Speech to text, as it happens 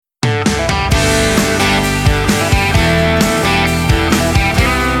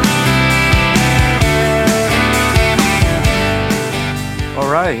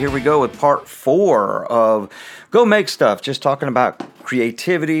here we go with part 4 of Go Make Stuff, just talking about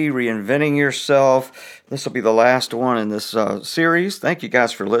creativity, reinventing yourself. This will be the last one in this series. Thank you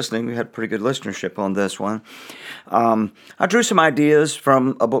guys for listening. We had pretty good listenership on this one. I drew some ideas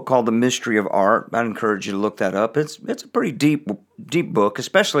from a book called The Mystery of Art. I'd encourage you to look that up. It's a pretty deep book,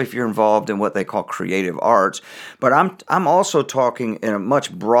 especially if you're involved in what they call creative arts. But I'm also talking in a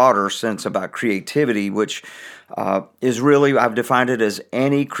much broader sense about creativity, which is really, I've defined it as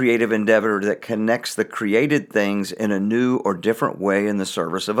any creative endeavor that connects the created things in a new or different way in the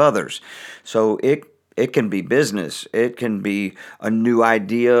service of others. So it can be business. It can be a new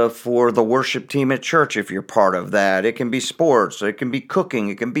idea for the worship team at church if you're part of that. It can be sports. It can be cooking.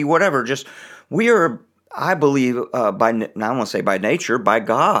 It can be whatever. Just we are, I believe, I don't want to say by nature, by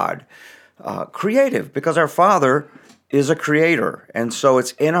God, creative, because our Father is a creator. And so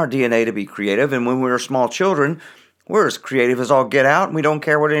it's in our DNA to be creative. And when we were small children, we're as creative as all get out, and we don't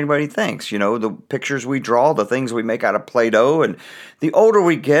care what anybody thinks. You know, the pictures we draw, the things we make out of Play-Doh, and the older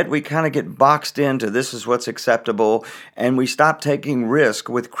we kind of get boxed into this is what's acceptable, and we stop taking risk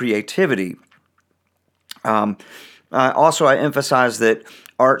with creativity. Also, I emphasize that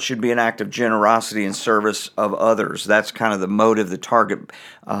art should be an act of generosity and service of others. That's kind of the motive, the target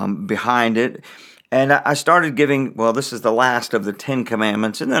behind it. And I started giving, this is the last of the 10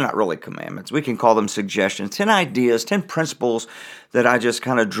 commandments, and they're not really commandments. We can call them suggestions, 10 ideas, 10 principles that I just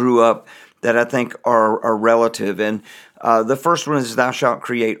kind of drew up that I think are relative. And the first one is thou shalt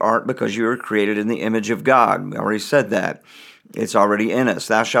create art because you are created in the image of God. We already said that. It's already in us.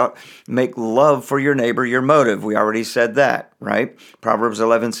 Thou shalt make love for your neighbor your motive. We already said that, right? Proverbs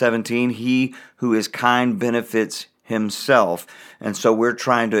 11:17, he who is kind benefits himself. And so we're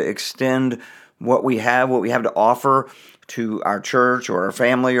trying to extend what we have to offer to our church or our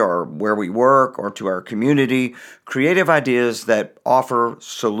family or where we work or to our community, creative ideas that offer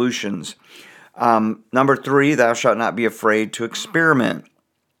solutions. Number 3, thou shalt not be afraid to experiment.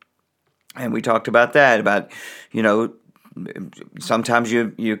 And we talked about that, about, sometimes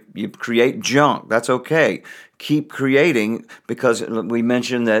you create junk. That's okay. Keep creating, because we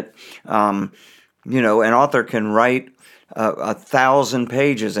mentioned that, an author can write 1,000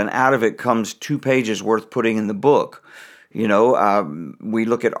 pages, and out of it comes 2 pages worth putting in the book. We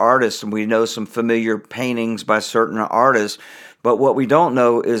look at artists, and we know some familiar paintings by certain artists, but what we don't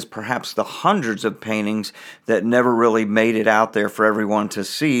know is perhaps the hundreds of paintings that never really made it out there for everyone to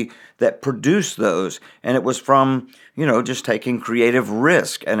see that produced those. And it was from, just taking creative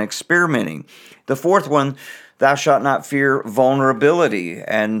risk and experimenting. The fourth one, thou shalt not fear vulnerability.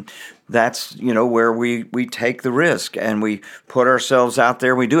 And that's, where we take the risk and we put ourselves out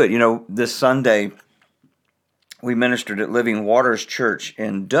there. We do it. This Sunday, we ministered at Living Waters Church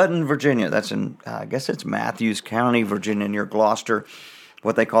in Dutton, Virginia. That's in, I guess it's Matthews County, Virginia, near Gloucester,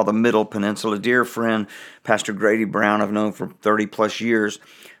 what they call the Middle Peninsula. Dear friend, Pastor Grady Brown, I've known for 30 plus years,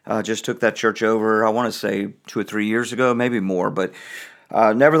 just took that church over, I want to say 2 or 3 years ago, maybe more. But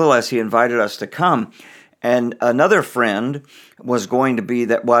nevertheless, he invited us to come. And another friend was going to be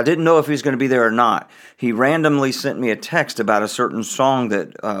that. Well, I didn't know if he was going to be there or not. He randomly sent me a text about a certain song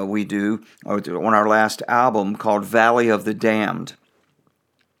that we do on our last album called Valley of the Damned.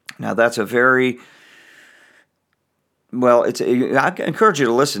 Now, that's a very, I encourage you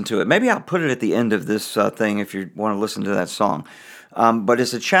to listen to it. Maybe I'll put it at the end of this thing if you want to listen to that song. But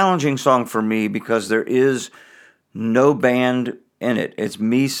it's a challenging song for me because there is no band in it. It's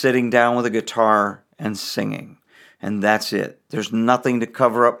me sitting down with a guitar and singing, and that's it. There's nothing to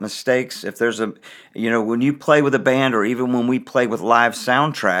cover up mistakes. If there's when you play with a band, or even when we play with live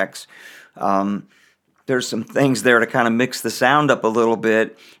soundtracks, there's some things there to kind of mix the sound up a little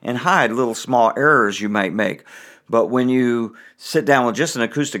bit and hide little small errors you might make. But when you sit down with just an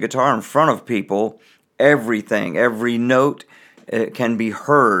acoustic guitar in front of people, everything, every note, it can be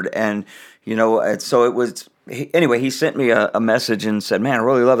heard. And so it was. Anyway, he sent me a message and said, "Man, I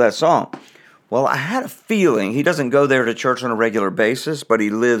really love that song." Well, I had a feeling, he doesn't go there to church on a regular basis, but he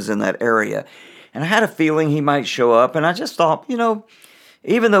lives in that area. And I had a feeling he might show up, and I just thought,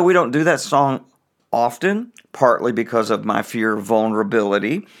 even though we don't do that song often, partly because of my fear of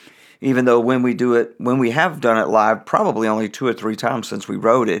vulnerability, even though when we have done it live, probably only 2 or 3 times since we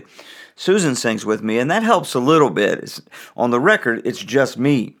wrote it, Susan sings with me, and that helps a little bit. On the record, it's just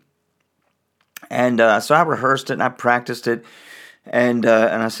me. And so I rehearsed it, and I practiced it. And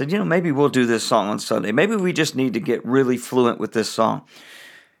I said, maybe we'll do this song on Sunday. Maybe we just need to get really fluent with this song.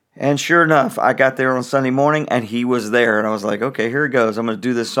 And sure enough, I got there on Sunday morning, and he was there. And I was like, okay, here it goes. I'm going to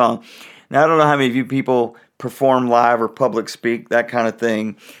do this song. Now, I don't know how many of you people perform live or public speak, that kind of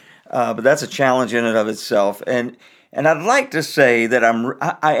thing. But that's a challenge in and of itself. And And I'd like to say that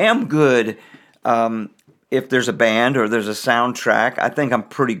I am good. If there's a band or there's a soundtrack, I think I'm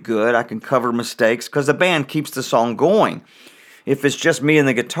pretty good. I can cover mistakes because the band keeps the song going. If it's just me and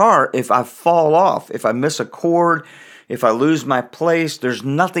the guitar, if I fall off, if I miss a chord, if I lose my place, there's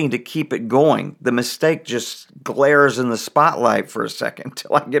nothing to keep it going. The mistake just glares in the spotlight for a second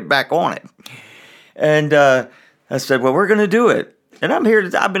till I get back on it. And I said, well, we're going to do it. And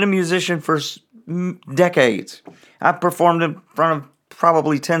I've been a musician for decades. I've performed in front of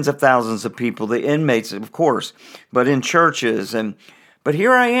probably tens of thousands of people, the inmates, of course, but in churches. But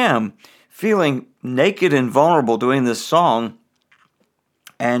here I am, feeling naked and vulnerable doing this song.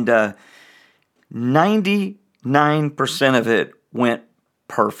 And 99% of it went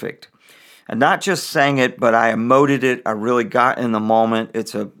perfect. And not just sang it, but I emoted it. I really got in the moment.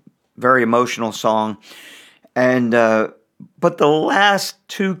 It's a very emotional song. And but the last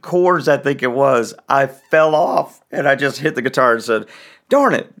two chords, I think it was, I fell off. And I just hit the guitar and said,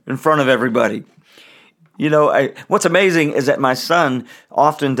 darn it, in front of everybody. You know, what's amazing is that my son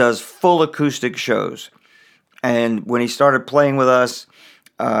often does full acoustic shows. And when he started playing with us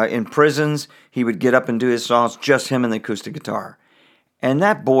in prisons, he would get up and do his songs, just him and the acoustic guitar. And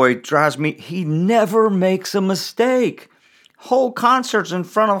that boy drives me, he never makes a mistake. Whole concerts in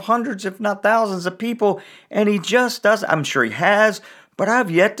front of hundreds, if not thousands of people, and he just does. I'm sure he has, but I've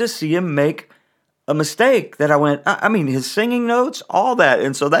yet to see him make a mistake that I mean, his singing notes, all that.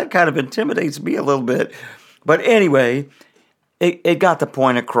 And so that kind of intimidates me a little bit. But anyway, it got the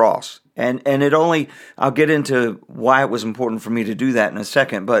point across. And I'll get into why it was important for me to do that in a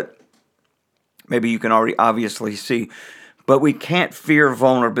second, but maybe you can already obviously see. But we can't fear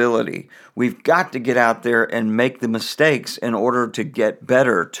vulnerability. We've got to get out there and make the mistakes in order to get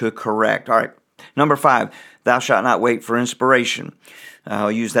better, to correct. All right, number 5, thou shalt not wait for inspiration.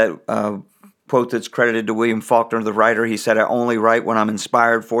 I'll use that quote that's credited to William Faulkner, the writer. He said, I only write when I'm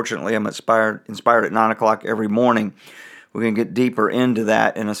inspired. Fortunately, I'm inspired at 9 o'clock every morning. We're going to get deeper into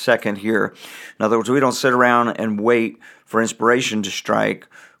that in a second here. In other words, we don't sit around and wait for inspiration to strike.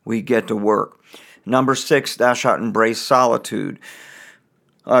 We get to work. Number 6, thou shalt embrace solitude.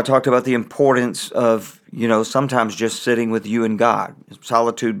 I talked about the importance of, sometimes just sitting with you and God.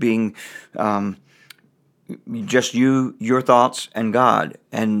 Solitude being just you, your thoughts, and God,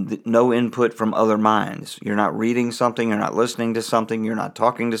 and no input from other minds. You're not reading something, you're not listening to something, you're not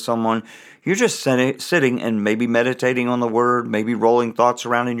talking to someone. You're just sitting and maybe meditating on the Word, maybe rolling thoughts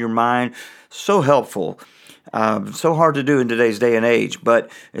around in your mind. So helpful. So hard to do in today's day and age,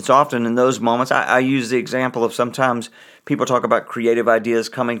 but it's often in those moments. I use the example of sometimes people talk about creative ideas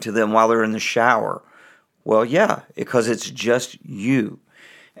coming to them while they're in the shower. Well, yeah, because it's just you.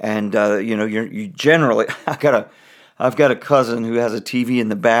 And you generally, I've got a cousin who has a TV in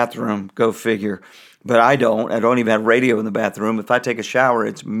the bathroom. Go figure. But I don't even have radio in the bathroom. If I take a shower,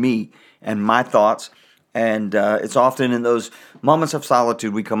 it's me and my thoughts. And it's often in those moments of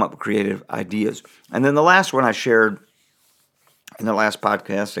solitude we come up with creative ideas. And then the last one I shared in the last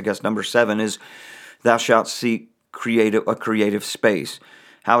podcast, I guess number 7, is thou shalt seek a creative space.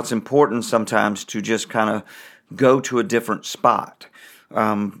 How it's important sometimes to just kind of go to a different spot.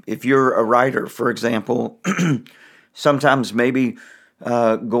 If you're a writer, for example, sometimes maybe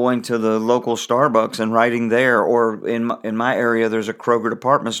going to the local Starbucks and writing there, or in my area, there's a Kroger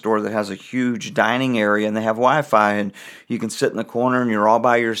department store that has a huge dining area, and they have Wi-Fi, and you can sit in the corner and you're all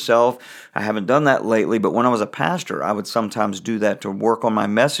by yourself. I haven't done that lately, but when I was a pastor, I would sometimes do that to work on my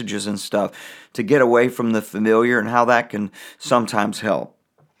messages and stuff, to get away from the familiar and how that can sometimes help.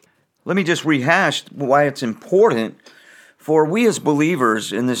 Let me just rehash why it's important for we as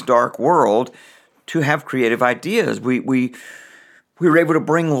believers in this dark world to have creative ideas. We're able to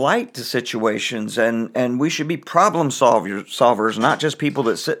bring light to situations, and we should be problem solvers, not just people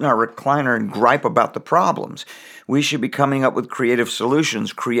that sit in our recliner and gripe about the problems. We should be coming up with creative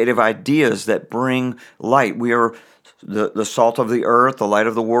solutions, creative ideas that bring light. We are the salt of the earth, the light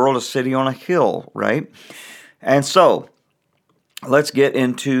of the world, a city on a hill, right? And so, let's get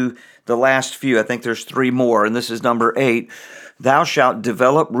into the last few. I think there's 3 more, and this is number 8. Thou shalt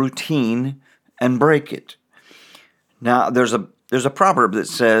develop routine and break it. Now, there's a proverb that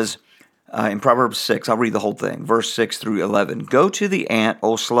says, in Proverbs 6, I'll read the whole thing, verse 6 through 11. Go to the ant,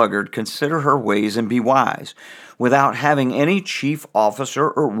 O sluggard, consider her ways and be wise. Without having any chief officer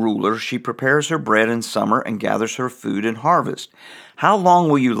or ruler, she prepares her bread in summer and gathers her food in harvest. How long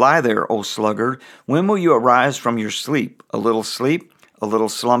will you lie there, O sluggard? When will you arise from your sleep? A little sleep, a little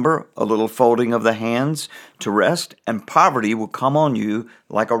slumber, a little folding of the hands to rest, and poverty will come on you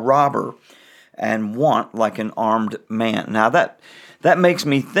like a robber, and want like an armed man. Now that makes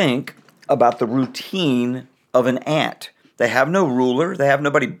me think about the routine of an ant. They have no ruler. They have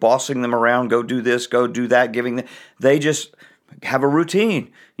nobody bossing them around. Go do this, go do that, giving them. They just have a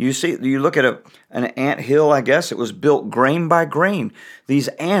routine. You see, you look at an ant hill. I guess it was built grain by grain. These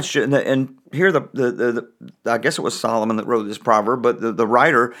ants, and here I guess it was Solomon that wrote this proverb, but the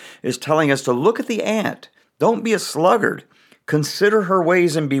writer is telling us to look at the ant. Don't be a sluggard. Consider her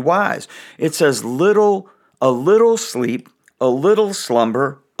ways and be wise. It says a little sleep, a little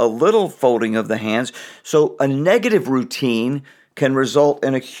slumber, a little folding of the hands. So a negative routine can result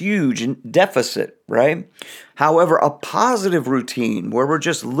in a huge deficit, right? However, a positive routine where we're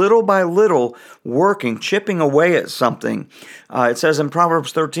just little by little working, chipping away at something. It says in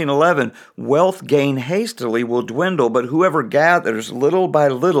Proverbs 13:11, wealth gained hastily will dwindle, but whoever gathers little by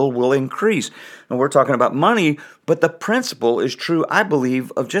little will increase. And we're talking about money, but the principle is true, I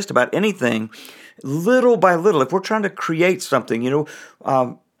believe, of just about anything. Little by little, if we're trying to create something,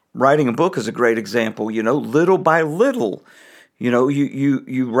 writing a book is a great example, little by little.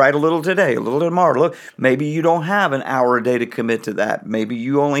 You write a little today, a little tomorrow. Look, maybe you don't have an hour a day to commit to that. Maybe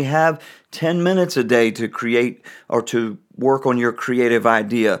you only have 10 minutes a day to create or to work on your creative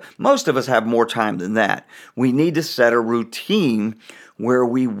idea. Most of us have more time than that. We need to set a routine where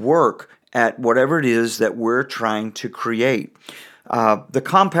we work at whatever it is that we're trying to create. The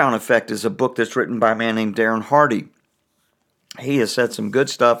Compound Effect is a book that's written by a man named Darren Hardy. He has said some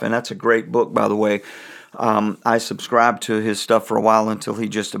good stuff, and that's a great book, by the way. I subscribed to his stuff for a while until he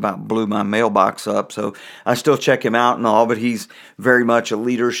just about blew my mailbox up. So I still check him out and all, but he's very much a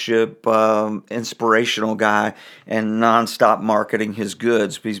leadership, inspirational guy and nonstop marketing his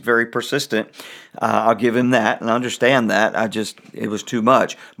goods. He's very persistent. I'll give him that and understand that. It was too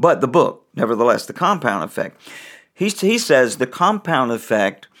much. But the book, nevertheless, The Compound Effect. He says the compound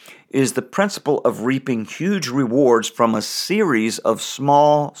effect is the principle of reaping huge rewards from a series of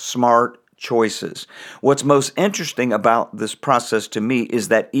small, smart choices. What's most interesting about this process to me is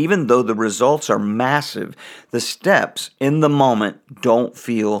that even though the results are massive, the steps in the moment don't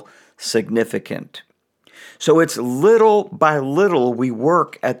feel significant. So it's little by little we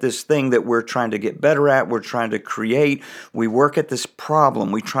work at this thing that we're trying to get better at, we're trying to create, we work at this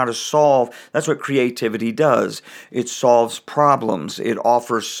problem, we try to solve. That's what creativity does. It solves problems, it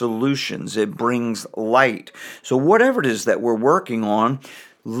offers solutions, it brings light. So whatever it is that we're working on,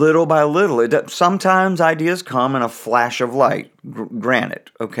 little by little, sometimes ideas come in a flash of light, granted,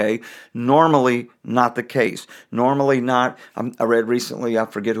 okay? Normally, not the case. Normally not, I read recently, I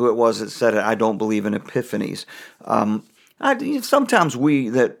forget who it was that said it, I don't believe in epiphanies. Sometimes we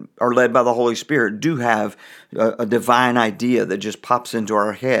that are led by the Holy Spirit do have a divine idea that just pops into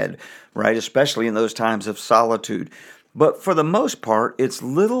our head, right? Especially in those times of solitude. But for the most part, it's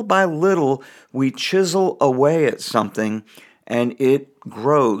little by little we chisel away at something and it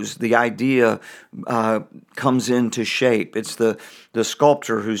grows. The idea comes into shape. It's the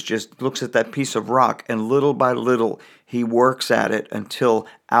sculptor who's just looks at that piece of rock, and little by little he works at it until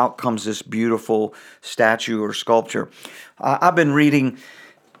out comes this beautiful statue or sculpture. I've been reading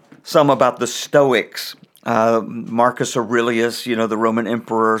some about the Stoics. Marcus Aurelius, the Roman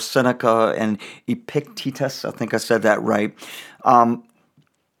emperor, Seneca, and Epictetus. I think I said that right.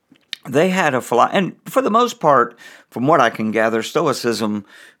 They had a philosophy, and for the most part, from what I can gather, Stoicism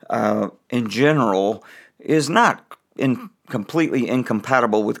in general is not completely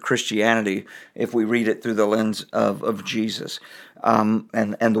incompatible with Christianity if we read it through the lens of Jesus and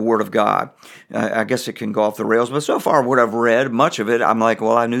the Word of God. I guess it can go off the rails, but so far what I've read, much of it, I'm like,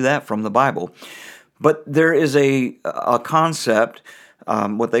 well, I knew that from the Bible. But there is a concept,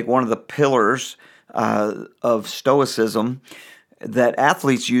 one of the pillars of Stoicism that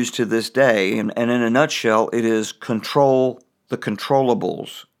athletes use to this day, and in a nutshell, it is control the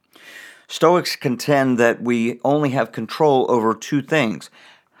controllables. Stoics contend that we only have control over two things,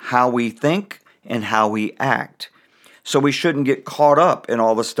 how we think and how we act. So we shouldn't get caught up in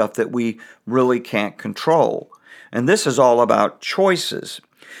all the stuff that we really can't control. And this is all about choices.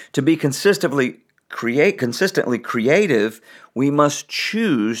 To be consistently creative, we must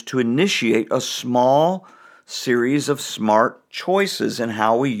choose to initiate a small series of smart choices in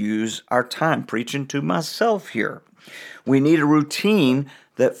how we use our time. Preaching to myself here. We need a routine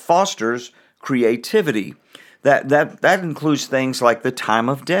that fosters creativity. That includes things like the time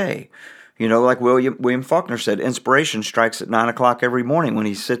of day. Like William Faulkner said, inspiration strikes at 9 o'clock every morning when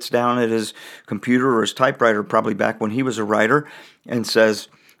he sits down at his computer or his typewriter, probably back when he was a writer, and says,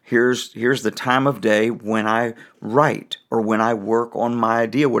 here's the time of day when I write or when I work on my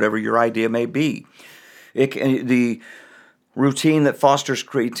idea, whatever your idea may be. The Routine that fosters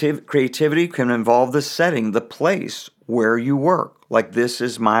creativity can involve the setting, the place where you work. Like, this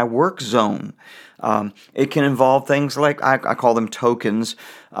is my work zone. It can involve things like, I call them tokens.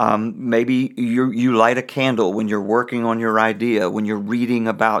 Maybe you light a candle when you're working on your idea, when you're reading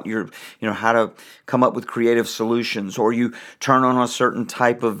about how to come up with creative solutions, or you turn on a certain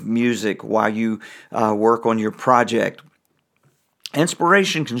type of music while you work on your project.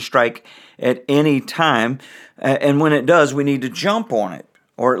 Inspiration can strike at any time, and when it does, we need to jump on it,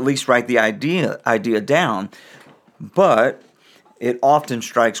 or at least write the idea down. But it often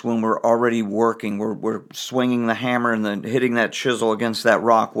strikes when we're already working. We're swinging the hammer and then hitting that chisel against that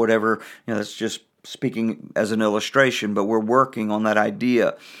rock, whatever. That's just speaking as an illustration, but we're working on that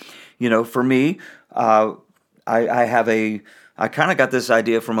idea. For me, I kind of got this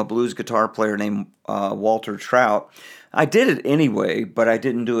idea from a blues guitar player named Walter Trout. I did it anyway, but I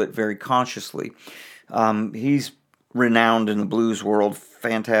didn't do it very consciously. He's renowned in the blues world,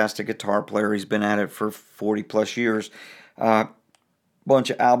 fantastic guitar player. He's been at it for 40 plus years.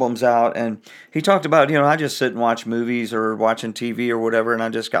 Bunch of albums out, and he talked about, I just sit and watch movies or watching TV or whatever, and I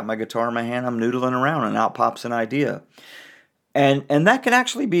just got my guitar in my hand, I'm noodling around, and out pops an idea. And that can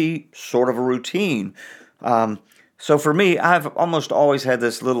actually be sort of a routine. So for me, I've almost always had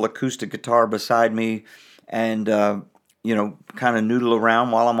this little acoustic guitar beside me, and kind of noodle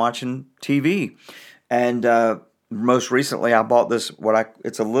around while I'm watching TV. And most recently, I bought this.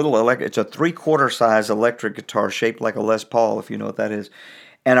 It's a little it's a 3/4 size electric guitar shaped like a Les Paul, if you know what that is.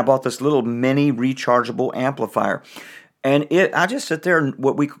 And I bought this little mini rechargeable amplifier. And I just sit there and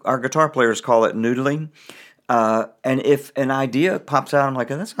our guitar players call it noodling. And if an idea pops out, I'm like,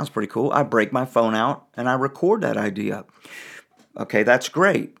 oh, that sounds pretty cool. I break my phone out and I record that idea. Okay, that's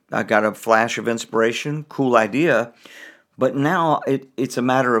great. I got a flash of inspiration, cool idea. But now it's a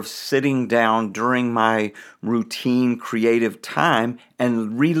matter of sitting down during my routine creative time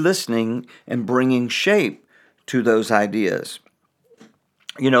and re-listening and bringing shape to those ideas.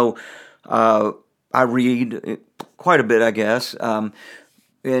 I read quite a bit, I guess, and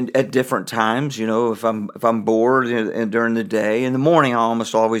at different times. If I'm bored and during the day, in the morning I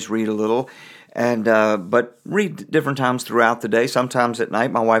almost always read a little. And but read different times throughout the day. Sometimes at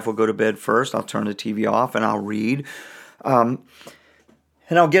night, my wife will go to bed first. I'll turn the TV off and I'll read. And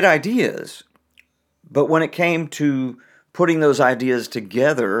I'll get ideas. But when it came to putting those ideas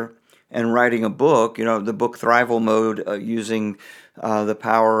together and writing a book, the book Thrival Mode, using the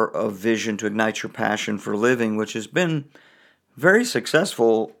power of vision to ignite your passion for living, which has been very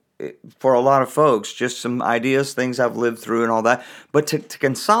successful for a lot of folks. Just some ideas, things I've lived through and all that. But to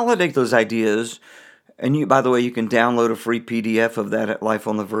consolidate those ideas, and by the way, you can download a free PDF of that at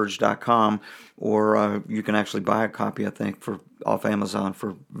lifeontheverge.com, or you can actually buy a copy, I think, off Amazon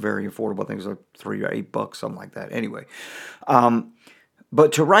for very affordable. I think it's like $3 or $8, something like that. Anyway,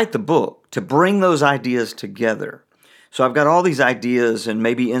 but to write the book, to bring those ideas together. So I've got all these ideas and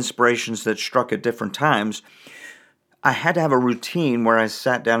maybe inspirations that struck at different times. I had to have a routine where I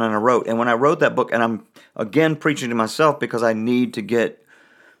sat down and I wrote. And when I wrote that book, and I'm again preaching to myself because I need to get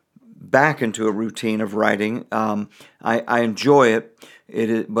back into a routine of writing. I enjoy it.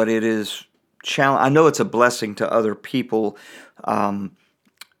 But it is challenge. I know it's a blessing to other people.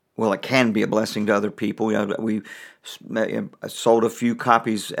 Well, it can be a blessing to other people. We sold a few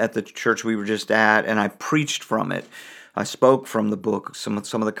copies at the church we were just at, and I preached from it. I spoke from the book, some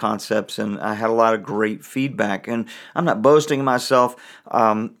of the concepts, and I had a lot of great feedback. And I'm not boasting in myself.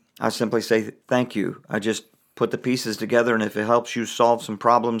 I simply say thank you. I just put the pieces together, and if it helps you solve some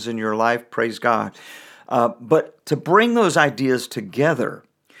problems in your life, praise God. But to bring those ideas together,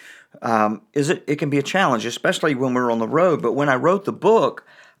 it can be a challenge, especially when we're on the road. But when I wrote the book,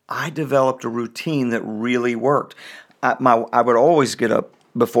 I developed a routine that really worked. I would always get up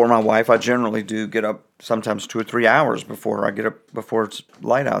before my wife. I generally do get up sometimes 2 or 3 hours before I get up, before it's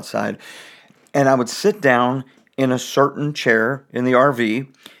light outside. And I would sit down in a certain chair in the RV.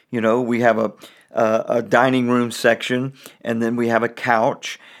 We have a dining room section, and then we have a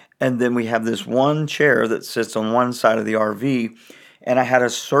couch, and then we have this one chair that sits on one side of the RV. And I had a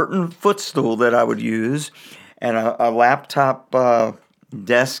certain footstool that I would use, and a laptop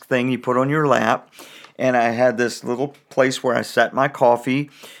desk thing you put on your lap. And I had this little place where I sat my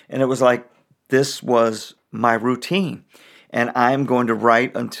coffee, and it was like, this was my routine. And I'm going to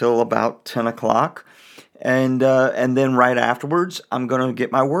write until about 10 o'clock. And then right afterwards, I'm going to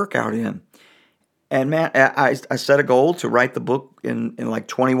get my workout in. And man, I set a goal to write the book in like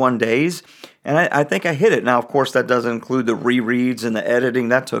 21 days. And I think I hit it. Now, of course, that doesn't include the rereads and the editing.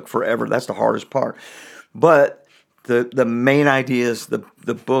 That took forever. That's the hardest part. But the main ideas, the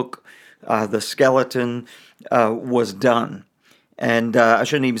book, the skeleton, was done. And I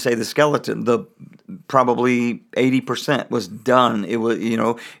shouldn't even say the skeleton. The probably 80% was done. It was,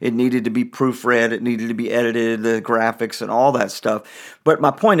 it needed to be proofread, it needed to be edited, the graphics and all that stuff. But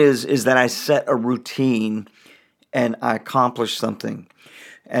my point is that I set a routine and I accomplished something.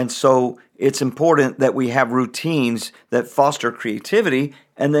 And so it's important that we have routines that foster creativity,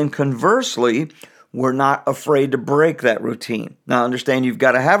 and then conversely, we're not afraid to break that routine. Now, understand you've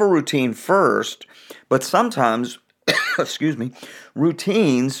got to have a routine first, but sometimes, excuse me,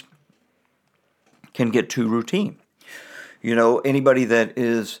 routines can get too routine. Anybody that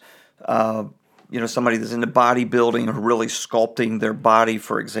is, somebody that's into bodybuilding or really sculpting their body,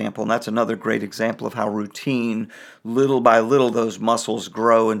 for example, and that's another great example of how routine, little by little, those muscles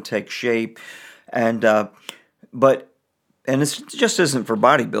grow and take shape. And it just isn't for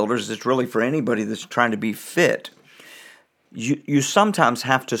bodybuilders. It's really for anybody that's trying to be fit. You sometimes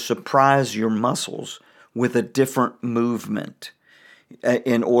have to surprise your muscles with a different movement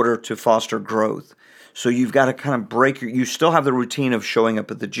in order to foster growth. So you've got to kind of you still have the routine of showing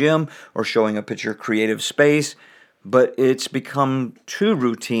up at the gym or showing up at your creative space, but it's become too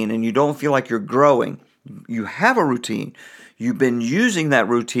routine and you don't feel like you're growing. You have a routine. You've been using that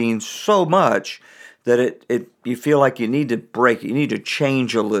routine so much that you feel like you need to break it. You need to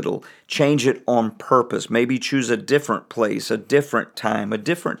change a little, change it on purpose. Maybe choose a different place, a different time, a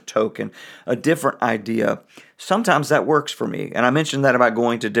different token, a different idea. Sometimes that works for me. And I mentioned that about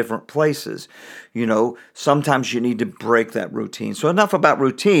going to different places. Sometimes you need to break that routine. So enough about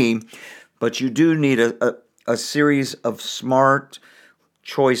routine, but you do need a series of smart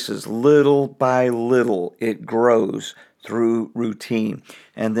choices. Little by little, it grows through routine.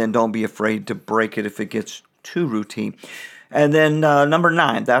 And then don't be afraid to break it if it gets too routine. And then number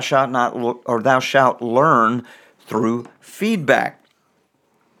 9, thou shalt learn through feedback.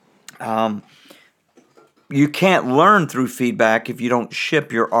 You can't learn through feedback if you don't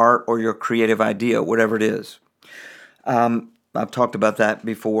ship your art or your creative idea, whatever it is. I've talked about that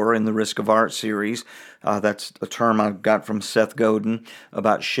before in the Risk of Art series. That's a term I got from Seth Godin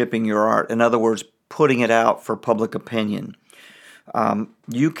about shipping your art. In other words, putting it out for public opinion.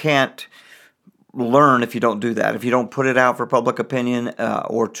 You can't learn if you don't do that. If you don't put it out for public opinion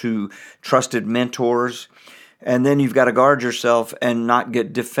or to trusted mentors, and then you've got to guard yourself and not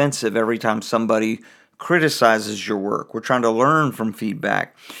get defensive every time somebody criticizes your work. We're trying to learn from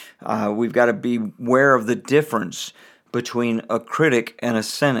feedback. We've got to be aware of the difference between a critic and a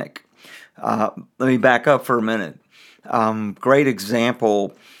cynic. Let me back up for a minute. Great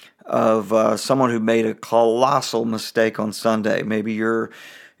example of someone who made a colossal mistake on Sunday. Maybe you're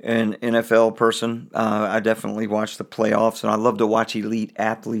an NFL person. I definitely watch the playoffs, and I love to watch elite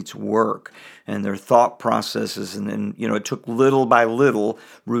athletes work and their thought processes. And then, it took little by little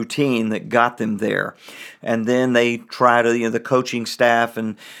routine that got them there. And then they try to, the coaching staff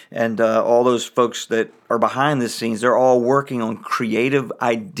and all those folks that are behind the scenes, they're all working on creative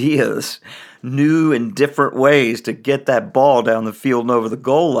ideas, new and different ways to get that ball down the field and over the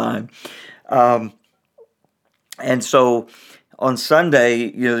goal line. And so on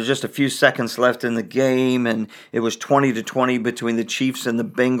Sunday, there's just a few seconds left in the game, and it was 20-20 between the Chiefs and the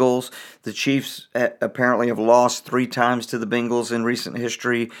Bengals. The Chiefs apparently have lost 3 times to the Bengals in recent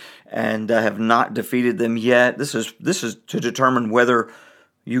history and have not defeated them yet. This is to determine whether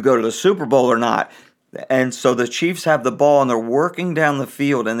you go to the Super Bowl or not. And so the Chiefs have the ball, and they're working down the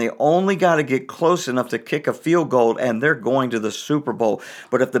field, and they only got to get close enough to kick a field goal, and they're going to the Super Bowl.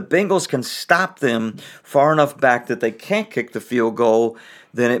 But if the Bengals can stop them far enough back that they can't kick the field goal,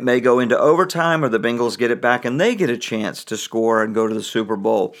 then it may go into overtime, or the Bengals get it back, and they get a chance to score and go to the Super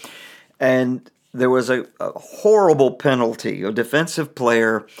Bowl. And there was a horrible penalty. A defensive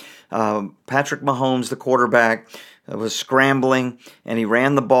player, Patrick Mahomes, the quarterback, was scrambling, and he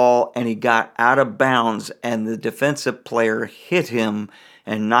ran the ball, and he got out of bounds, and the defensive player hit him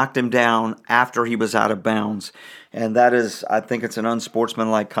and knocked him down after he was out of bounds. And that is, I think it's an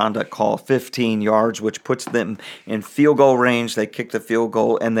unsportsmanlike conduct call, 15 yards, which puts them in field goal range. They kick the field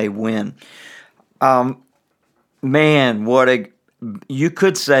goal, and they win. You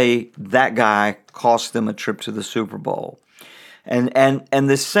could say that guy cost them a trip to the Super Bowl. And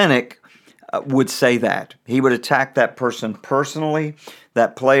the cynic would say that. He would attack that person personally,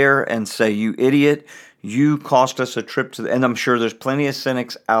 that player, and say, "You idiot, you cost us a trip to the..." And I'm sure there's plenty of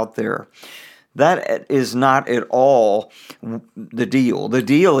cynics out there. That is not at all the deal. The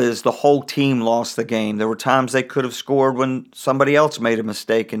deal is the whole team lost the game. There were times they could have scored when somebody else made a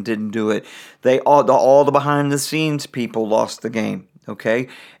mistake and didn't do it. All the behind-the-scenes people lost the game, okay?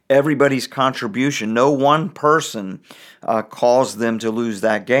 Everybody's contribution. No one person caused them to lose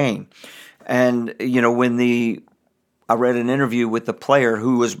that game. And, I read an interview with the player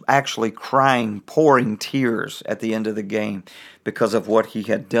who was actually crying, pouring tears at the end of the game because of what he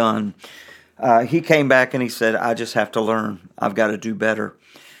had done. He came back and he said, I just have to learn. I've got to do better.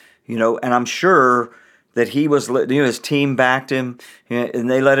 And I'm sure that he was, his team backed him, and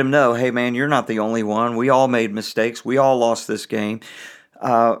they let him know, hey, man, you're not the only one. We all made mistakes. We all lost this game.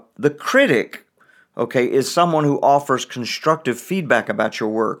 The critic, okay, is someone who offers constructive feedback about your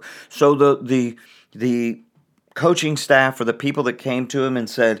work. So the coaching staff or the people that came to him and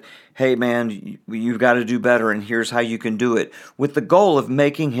said, hey, man, you've got to do better, and here's how you can do it, with the goal of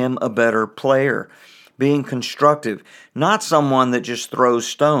making him a better player. Being constructive, not someone that just throws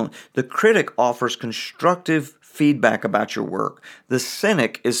stone. The critic offers constructive feedback about your work. The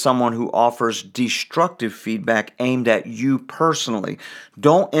cynic is someone who offers destructive feedback aimed at you personally.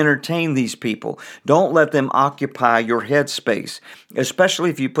 Don't entertain these people. Don't let them occupy your headspace, especially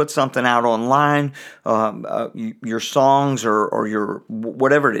if you put something out online, your songs or your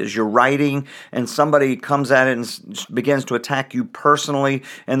whatever it is, your writing, and somebody comes at it and begins to attack you personally,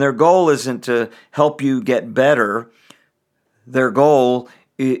 and their goal isn't to help you get better. Their goal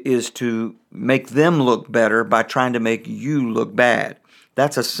is to make them look better by trying to make you look bad.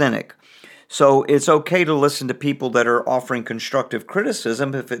 That's a cynic. So it's okay to listen to people that are offering constructive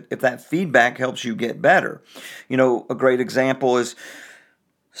criticism if that feedback helps you get better. A great example is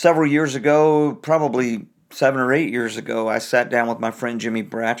several years ago, probably 7 or 8 years ago, I sat down with my friend Jimmy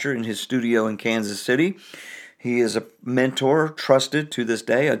Bratcher in his studio in Kansas City. He is a mentor, trusted to this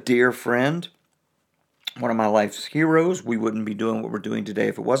day, a dear friend, one of my life's heroes. We wouldn't be doing what we're doing today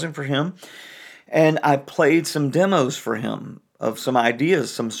if it wasn't for him. And I played some demos for him of some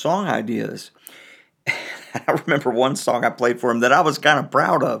ideas, some song ideas. I remember one song I played for him that I was kind of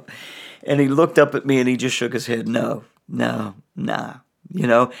proud of. And he looked up at me and he just shook his head, no, nah.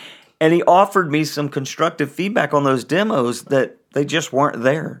 And he offered me some constructive feedback on those demos that they just weren't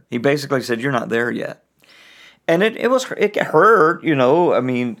there. He basically said, you're not there yet. And it hurt, I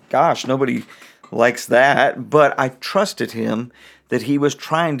mean, gosh, nobody likes that, but I trusted him that he was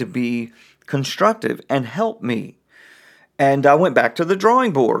trying to be constructive and help me. And I went back to the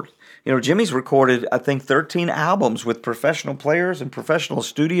drawing board. Jimmy's recorded, I think, 13 albums with professional players and professional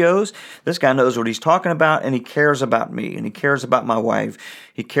studios. This guy knows what he's talking about, and he cares about me, and he cares about my wife.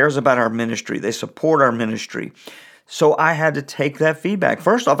 He cares about our ministry. They support our ministry. So I had to take that feedback.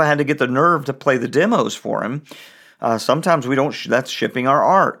 First off, I had to get the nerve to play the demos for him. Sometimes we don't, that's shipping our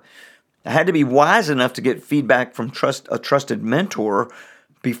art. I had to be wise enough to get feedback from a trusted mentor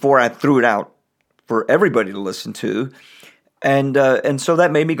before I threw it out for everybody to listen to. And so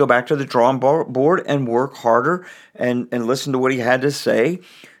that made me go back to the drawing board and work harder and listen to what he had to say.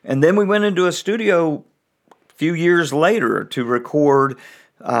 And then we went into a studio a few years later to record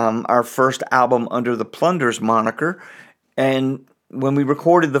our first album under the Plunders moniker. And when we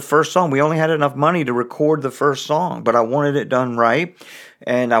recorded the first song, we only had enough money to record the first song, but I wanted it done right.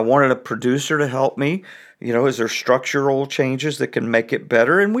 And I wanted a producer to help me. Is there structural changes that can make it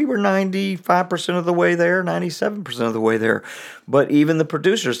better? And we were 95% of the way there, 97% of the way there. But even the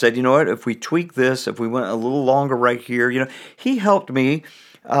producer said, you know what, if we tweak this, if we went a little longer right here, he helped me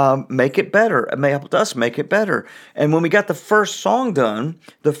make it better. It helped us make it better. And when we got the first song done,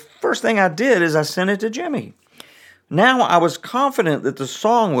 the first thing I did is I sent it to Jimmy. Now I was confident that the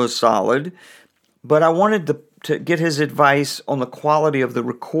song was solid, but I wanted to get his advice on the quality of the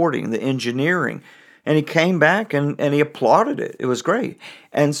recording, the engineering. And he came back and he applauded it. It was great.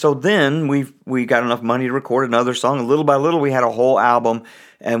 And so then we got enough money to record another song. And little by little, we had a whole album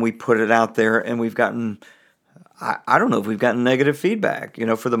and we put it out there. And we've gotten, I don't know if we've gotten negative feedback.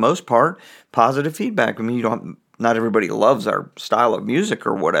 For the most part, positive feedback. I mean, not everybody loves our style of music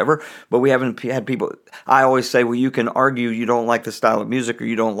or whatever, but we haven't had people. I always say, well, you can argue you don't like the style of music or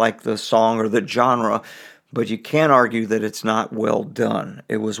you don't like the song or the genre, but you can't argue that it's not well done.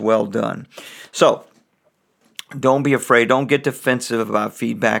 It was well done. So don't be afraid. Don't get defensive about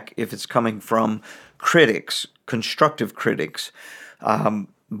feedback if it's coming from critics, constructive critics.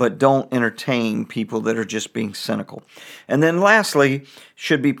 But don't entertain people that are just being cynical. And then lastly,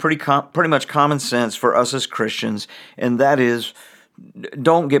 should be pretty much common sense for us as Christians, and that is,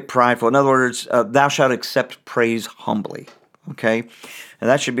 don't get prideful. In other words, thou shalt accept praise humbly. Okay? And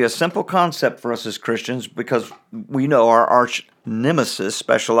that should be a simple concept for us as Christians because we know our arch nemesis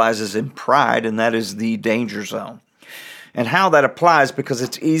specializes in pride, and that is the danger zone. And how that applies, because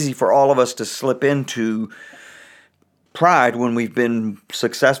it's easy for all of us to slip into pride when we've been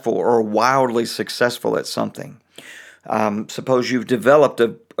successful or wildly successful at something. Suppose you've developed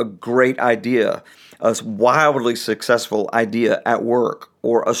a great idea, a wildly successful idea at work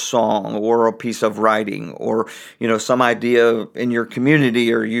or a song or a piece of writing or, some idea in your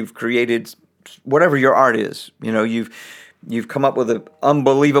community, or you've created whatever your art is. You've come up with an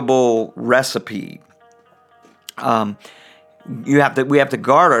unbelievable recipe. We have to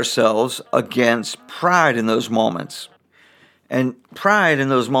guard ourselves against pride in those moments. And pride in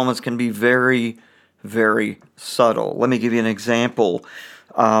those moments can be very, very subtle. Let me give you an example.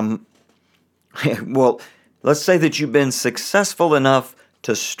 Well, let's say that you've been successful enough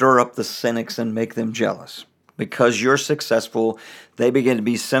to stir up the cynics and make them jealous. Because you're successful, they begin to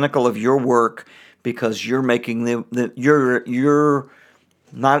be cynical of your work because you're making them. You're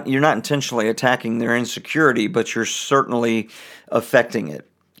not intentionally attacking their insecurity, but you're certainly affecting it.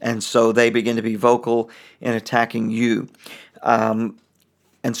 And so they begin to be vocal in attacking you. And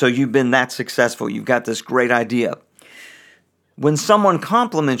so you've been that successful. You've got this great idea. When someone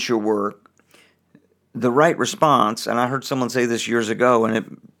compliments your work, the right response, and I heard someone say this years ago, and it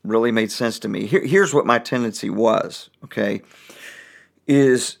really made sense to me. Here's what my tendency was, okay,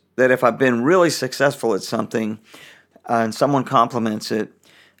 is that if I've been really successful at something and someone compliments it,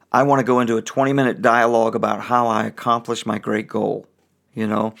 I want to go into a 20-minute dialogue about how I accomplished my great goal,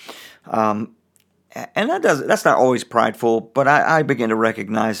 And that's not always prideful, but I begin to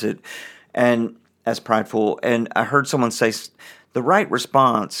recognize it and as prideful. And I heard someone say the right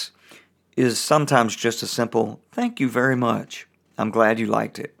response is sometimes just a simple, thank you very much. I'm glad you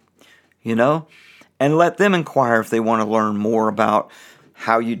liked it, And let them inquire if they want to learn more about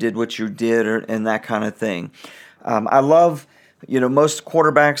how you did what you did and that kind of thing. I love, most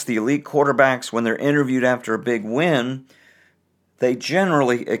quarterbacks, the elite quarterbacks, when they're interviewed after a big win, they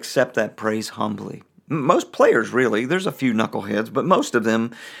generally accept that praise humbly. Most players, really. There's a few knuckleheads, but most of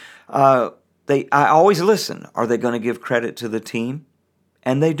them, I always listen. Are they going to give credit to the team?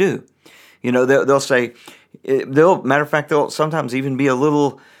 And they do. They'll say, matter of fact, they'll sometimes even be a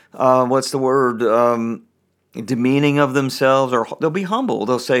little, demeaning of themselves, or they'll be humble.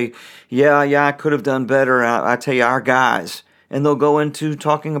 They'll say, yeah, I could have done better. I tell you, our guys. And they'll go into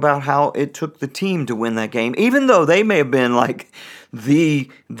talking about how it took the team to win that game, even though they may have been like the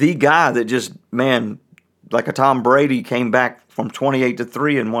guy that just, man, like a Tom Brady came back from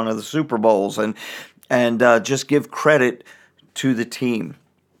 28-3 in one of the Super Bowls, and just give credit to the team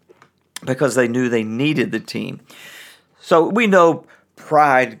because they knew they needed the team. So we know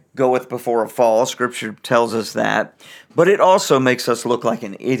pride goeth before a fall. Scripture tells us that. But it also makes us look like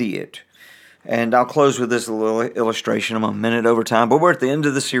an idiot. And I'll close with this little illustration. I'm a minute over time, but we're at the end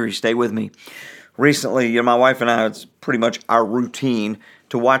of the series. Stay with me. Recently, my wife and I, it's pretty much our routine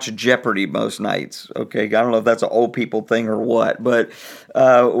to watch Jeopardy most nights. Okay, I don't know if that's an old people thing or what, but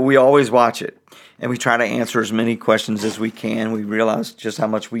we always watch it. And we try to answer as many questions as we can. We realize just how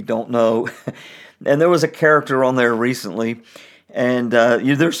much we don't know. And there was a character on there recently, and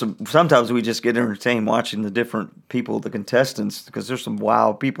sometimes we just get entertained watching the different people, the contestants, because there's some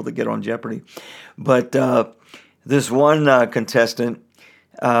wild people that get on Jeopardy. But this one contestant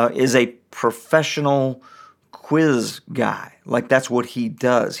is a professional quiz guy. Like, that's what he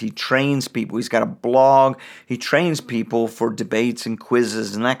does. He trains people. He's got a blog. He trains people for debates and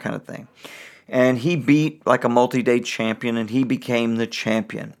quizzes and that kind of thing. And he beat like a multi-day champion, and he became the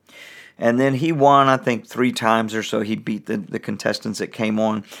champion. And then he won, I think, 3 times or so. He beat the contestants that came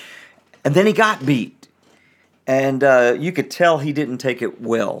on. And then he got beat. And you could tell he didn't take it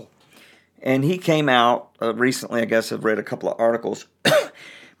well. And he came out recently, I guess I've read a couple of articles,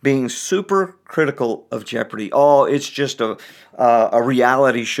 being super critical of Jeopardy. Oh, it's just a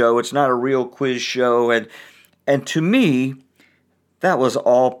reality show. It's not a real quiz show. And to me, that was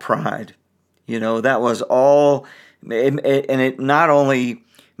all pride. That was all, and it not only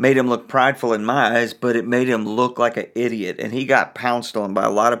made him look prideful in my eyes, but it made him look like an idiot. And he got pounced on by a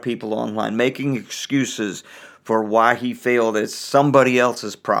lot of people online, making excuses for why he failed as somebody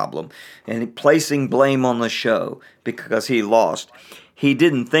else's problem, and placing blame on the show because he lost. He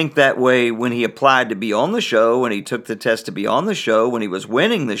didn't think that way when he applied to be on the show, when he took the test to be on the show, when he was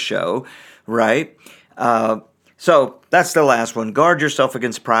winning the show, right? So that's the last one. Guard yourself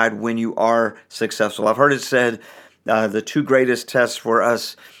against pride when you are successful. I've heard it said the 2 greatest tests for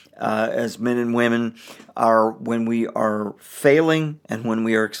us as men and women are when we are failing and when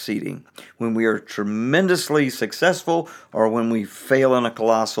we are exceeding. When we are tremendously successful or when we fail in a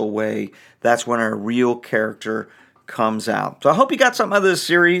colossal way, that's when our real character comes out. So I hope you got something out of this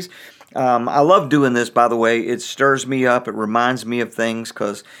series. I love doing this, by the way. It stirs me up. It reminds me of things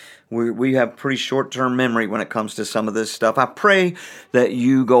because We have pretty short-term memory when it comes to some of this stuff. I pray that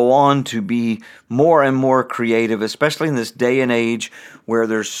you go on to be more and more creative, especially in this day and age where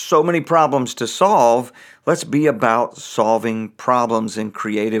there's so many problems to solve. Let's be about solving problems in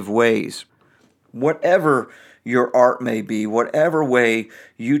creative ways. Whatever your art may be, whatever way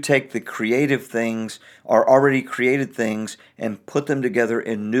you take the creative things or already created things and put them together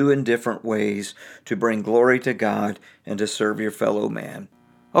in new and different ways to bring glory to God and to serve your fellow man.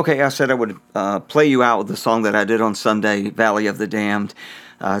 Okay, I said I would play you out with the song that I did on Sunday, Valley of the Damned.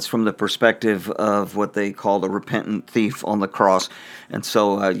 It's from the perspective of what they call the repentant thief on the cross. And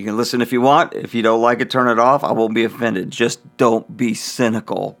so you can listen if you want. If you don't like it, turn it off. I won't be offended. Just don't be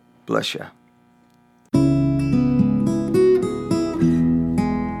cynical. Bless you.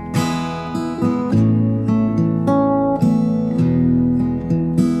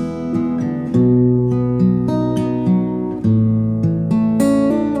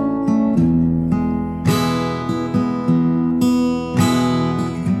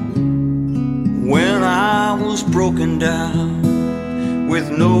 Broken down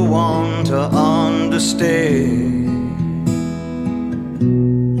with no one to understand,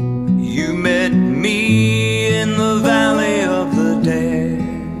 you met me in the valley of the dead.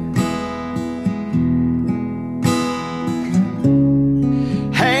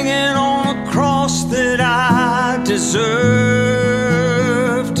 Hanging on a cross that I deserve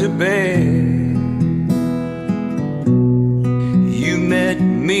to bear, you met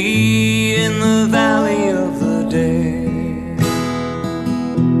me in the valley of the dead.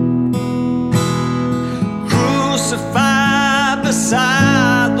 Crucified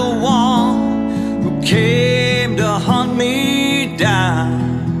beside the one who came to hunt me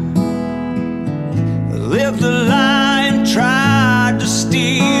down, lived a lie and tried to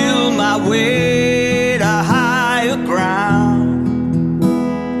steal my way to higher ground.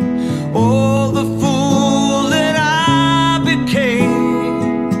 Oh, the fool that I became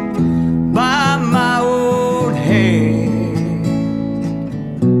by my own hand.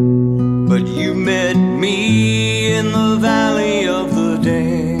 But you met me in the valley of the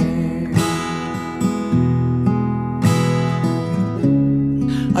dead.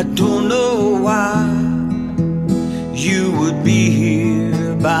 I don't know why you would be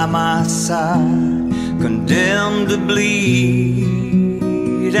here by my side, condemned to bleed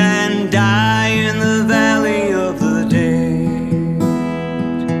and die in the valley of the dead.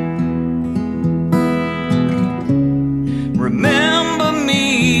 Remember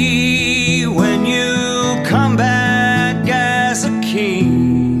me when you come back as a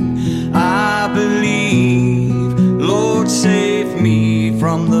king. I believe, Lord, save me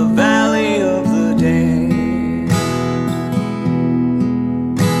from the valley of the dead.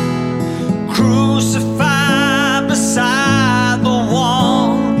 Crucified beside the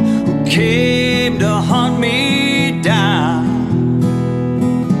one who came to hunt me down,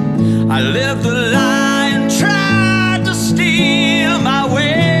 I lived a lie and tried to steal my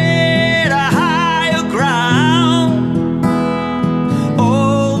way to higher ground.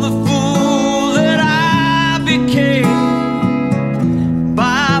 Oh, the fool that I became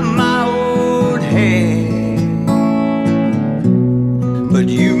by my own hand. But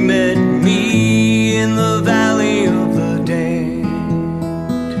you met me in the valley of the dead.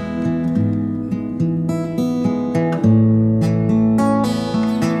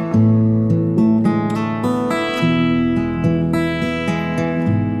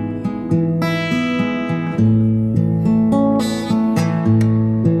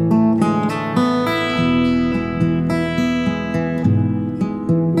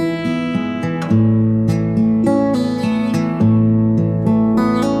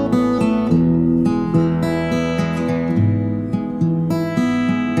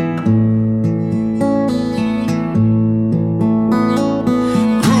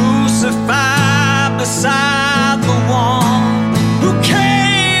 Crucified beside the one who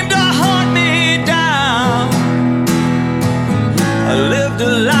came to hunt me down, I lived a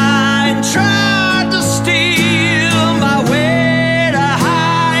lie and tried to steal my way to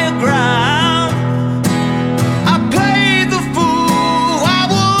higher ground. I played the fool. Why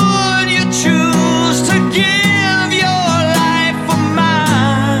would you choose to give your life for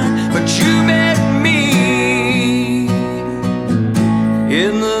mine? But you met me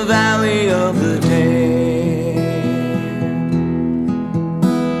in the valley of the dead.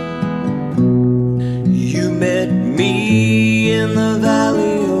 You met me in the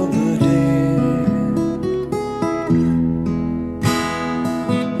valley of the dead.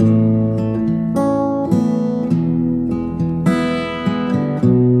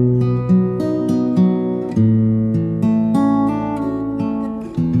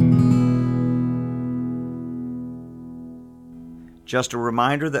 Just a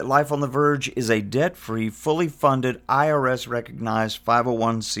reminder that Life on the Verge is a debt-free, fully funded, IRS-recognized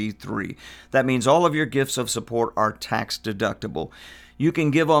 501c3. That means all of your gifts of support are tax-deductible. You can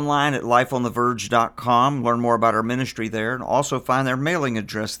give online at lifeontheverge.com, learn more about our ministry there, and also find their mailing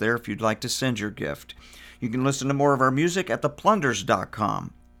address there if you'd like to send your gift. You can listen to more of our music at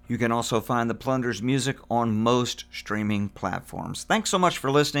theplunders.com. You can also find the Plunders music on most streaming platforms. Thanks so much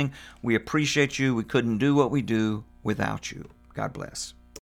for listening. We appreciate you. We couldn't do what we do without you. God bless.